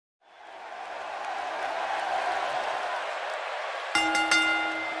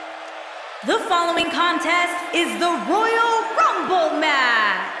The following contest is the Royal Rumble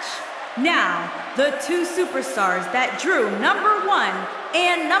match. Now, the two superstars that drew number 1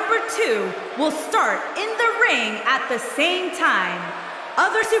 and number 2 will start in the ring at the same time.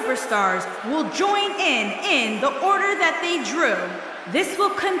 Other superstars will join in the order that they drew. This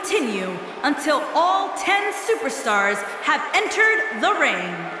will continue until all 10 superstars have entered the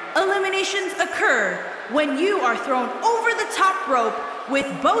ring. Eliminations occur when you are thrown over the top rope with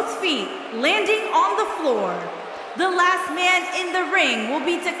both feet landing on the floor. The last man in the ring will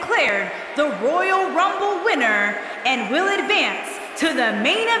be declared the Royal Rumble winner and will advance to the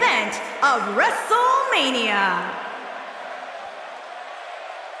main event of WrestleMania.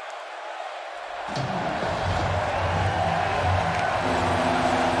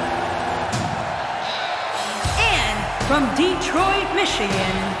 From Detroit,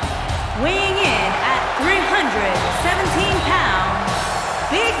 Michigan, weighing in at 317 pounds,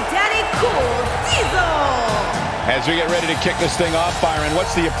 Big Daddy Cool Diesel. As we get ready to kick this thing off, Byron,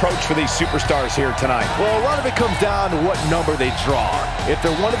 what's the approach for these superstars here tonight? Well, a lot of it comes down to what number they draw. If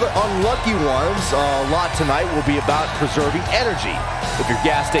they're one of the unlucky ones, a lot tonight will be about preserving energy. If your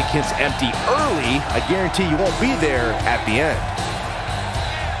gas tank gets empty early, I guarantee you won't be there at the end.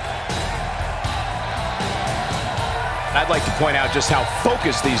 I'd like to point out just how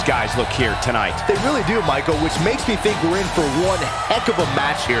focused these guys look here tonight. They really do, Michael, which makes me think we're in for one heck of a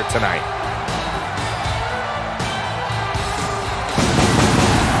match here tonight.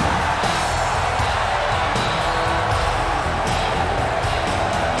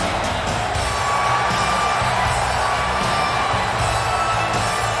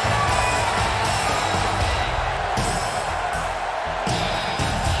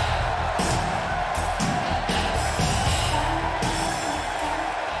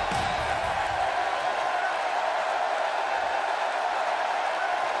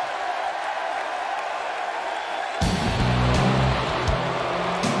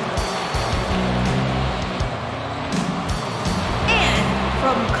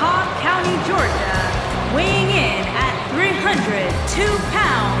 Georgia, weighing in at 302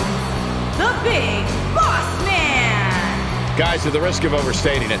 pounds, the Big Boss Man. Guys, at the risk of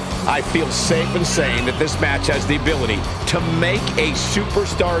overstating it, I feel safe in saying that this match has the ability to make a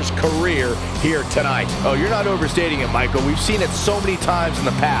superstar's career here tonight. Oh, you're not overstating it, Michael. We've seen it so many times in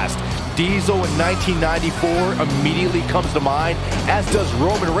the past. Diesel in 1994 immediately comes to mind, as does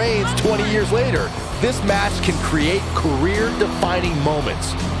Roman Reigns 20 years later. This match can create career-defining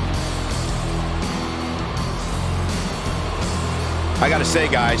moments. I gotta say,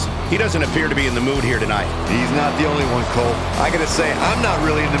 guys, he doesn't appear to be in the mood here tonight. He's not the only one, Cole. I gotta say, I'm not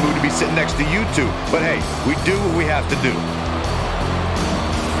really in the mood to be sitting next to you two. But hey, we do what we have to do.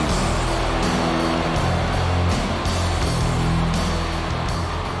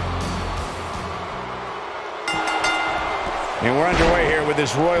 And we're underway here with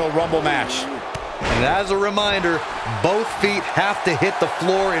this Royal Rumble match. And as a reminder, both feet have to hit the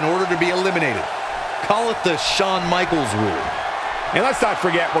floor in order to be eliminated. Call it the Shawn Michaels rule. And let's not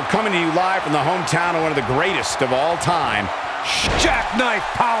forget, we're coming to you live from the hometown of one of the greatest of all time. Jackknife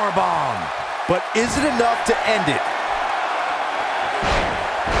powerbomb. But is it enough to end it?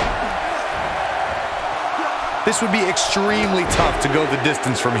 This would be extremely tough to go the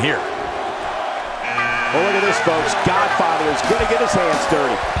distance from here. Well, look at this, folks. Godfather is going to get his hands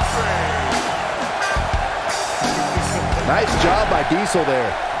dirty. Nice job by Diesel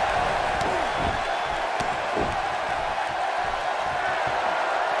there.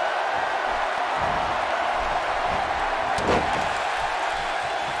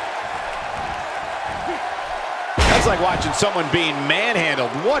 That's like watching someone being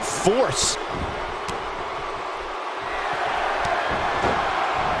manhandled. What force!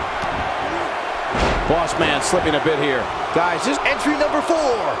 Boss man slipping a bit here. Guys, this entry number 4.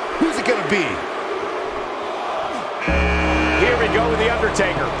 Who's it gonna be? Here we go with The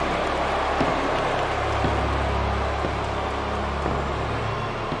Undertaker.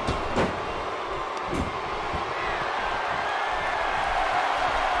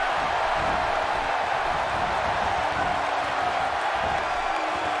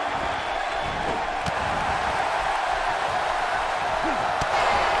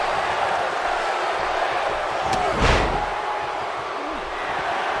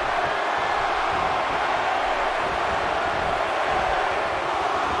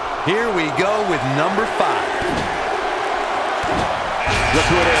 Here we go with number 5. Look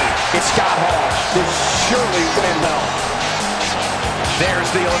who it is. It's Scott Hall. This surely win well. There's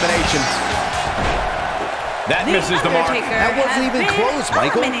the elimination. That misses the mark. That wasn't even close,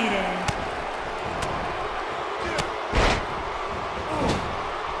 Michael.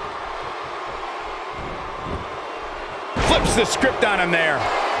 Flips the script on him there.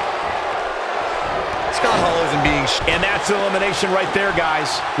 Scott Hall isn't being... And that's elimination right there, guys.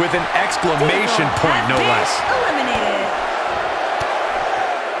 With an exclamation point, no less. Eliminated.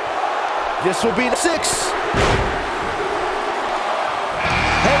 This will be 6.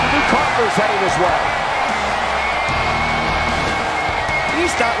 Hey, Luke Harper's heading this way.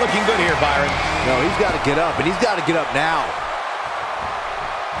 He's not looking good here, Byron. No, he's got to get up, and he's got to get up now.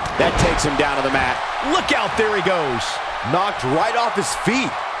 That takes him down to the mat. Look out, there he goes. Knocked right off his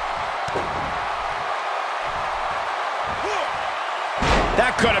feet.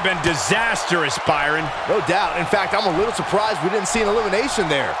 That could have been disastrous, Byron. No doubt. In fact, I'm a little surprised we didn't see an elimination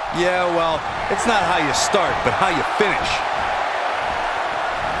there. Yeah, well, it's not how you start, but how you finish.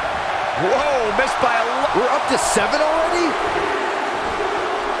 Whoa, missed by a lot. We're up to 7 already?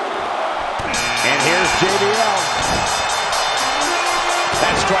 And here's JBL.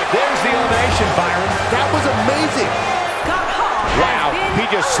 That's right. There's the elimination, Byron. That was amazing. Scott Hall. Wow, he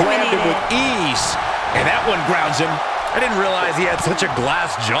just slammed him with eliminated. ease. And that one grounds him. I didn't realize he had such a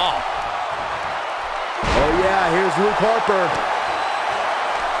glass jaw. Oh, yeah, here's Luke Harper.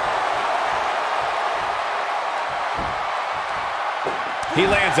 He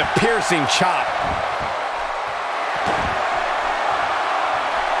lands a piercing chop.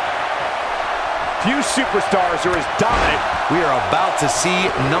 Few superstars are as dominant. We are about to see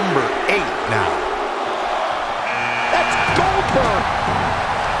number 8 now. That's Goldberg.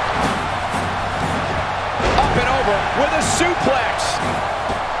 Up and over with a suplex.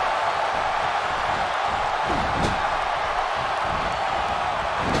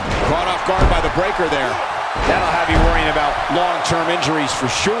 Caught off guard by the breaker there. That'll have you worrying about long-term injuries for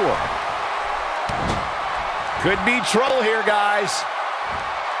sure. Could be trouble here, guys.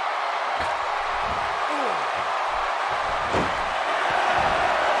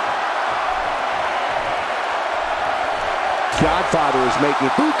 Godfather is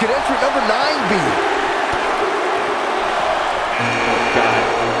making... Who could entrant number 9 be? God,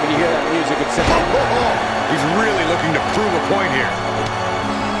 when you hear that music, it's simple. He's really looking to prove a point here.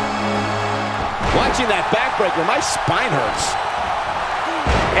 Watching that backbreaker, my spine hurts.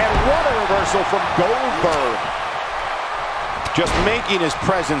 And what a reversal from Goldberg. Just making his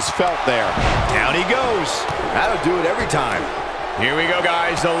presence felt there. Down he goes. That'll do it every time. Here we go,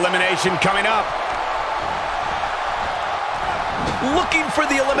 guys. Elimination coming up. Looking for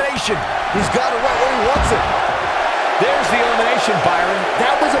the elimination. He's got it right where he wants it. There's the elimination, Byron.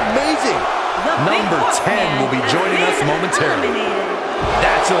 That was amazing. Number 10 will be joining us momentarily.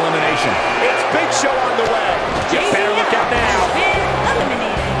 That's elimination. It's Big Show on the way. You better look out now.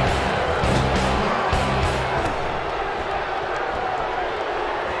 Eliminated.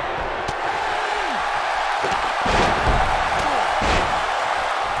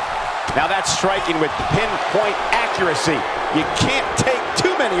 Now that's striking with pinpoint accuracy. You can't take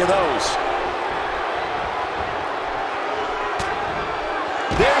too many of those.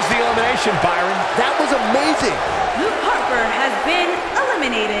 There's the elimination, Byron. That was amazing. Luke Harper has been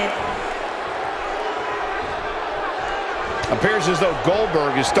eliminated. Appears as though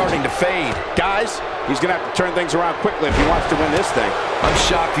Goldberg is starting to fade. Guys, he's going to have to turn things around quickly if he wants to win this thing. I'm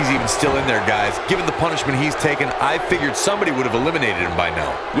shocked he's even still in there, guys. Given the punishment he's taken, I figured somebody would have eliminated him by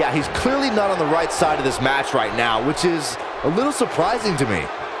now. Yeah, he's clearly not on the right side of this match right now, which is a little surprising to me.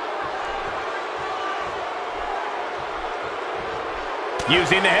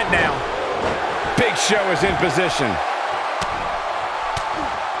 Using the head now. Big Show is in position.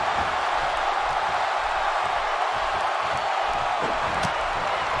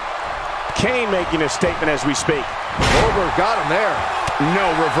 Kane making a statement as we speak. Goldberg got him there. No,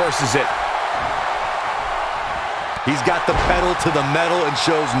 reverses it. He's got the pedal to the metal and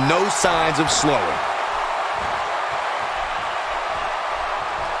shows no signs of slowing.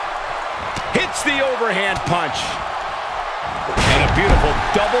 Hits the overhand punch. And a beautiful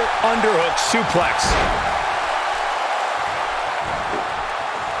double underhook suplex.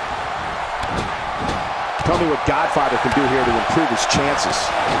 Tell me what Godfather can do here to improve his chances.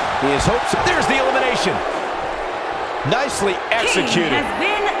 He has hopes. There's the elimination. Nicely executed. Kane has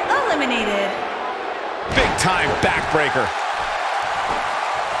been eliminated. Big time backbreaker.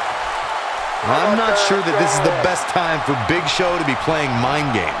 I'm not sure that this is the best time for Big Show to be playing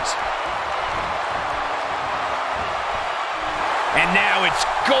mind games. And now it's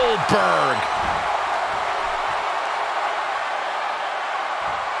Goldberg.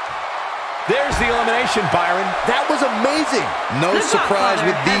 There's the elimination, Byron. That was amazing. No surprise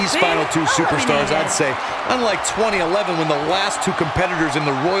with these final 2 superstars, eliminated. I'd say. Unlike 2011, when the last 2 competitors in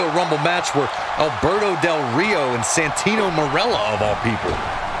the Royal Rumble match were Alberto Del Rio and Santino Marella, of all people.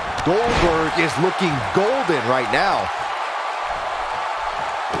 Goldberg is looking golden right now.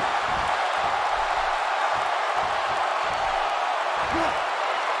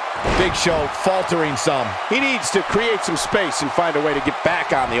 Big Show faltering some. He needs to create some space and find a way to get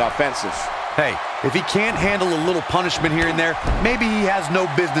back on the offensive. Hey, if he can't handle a little punishment here and there, maybe he has no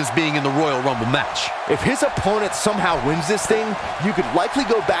business being in the Royal Rumble match. If his opponent somehow wins this thing, you could likely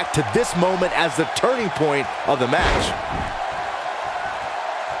go back to this moment as the turning point of the match.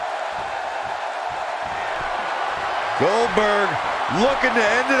 Goldberg looking to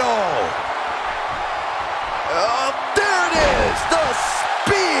end it all. Oh, there it is! The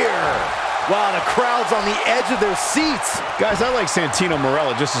spear! Wow, the crowd's on the edge of their seats. Guys, I like Santino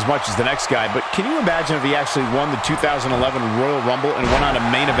Marella just as much as the next guy, but can you imagine if he actually won the 2011 Royal Rumble and went on a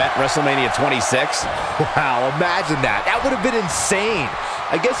main event WrestleMania 26? Wow, imagine that. That would have been insane.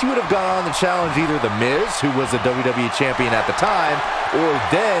 I guess he would have gone on to challenge either The Miz, who was the WWE champion at the time, or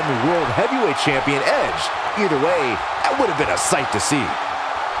then World Heavyweight Champion Edge. Either way, that would have been a sight to see.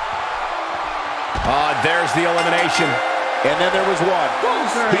 There's the elimination. And then there was one.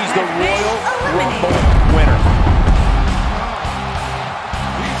 Goldberg He's the has been Royal Rumble eliminated. winner.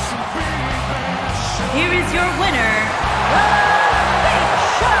 Here is your winner, the Big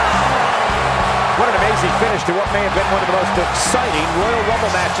Show. What an amazing finish to what may have been one of the most exciting Royal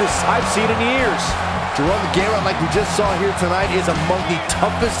Rumble matches I've seen in years. To run the gamut like we just saw here tonight is among the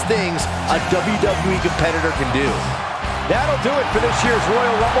toughest things a WWE competitor can do. That'll do it for this year's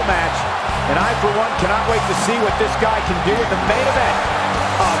Royal Rumble match. And I, for one, cannot wait to see what this guy can do in the main event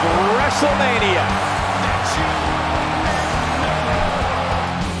of WrestleMania.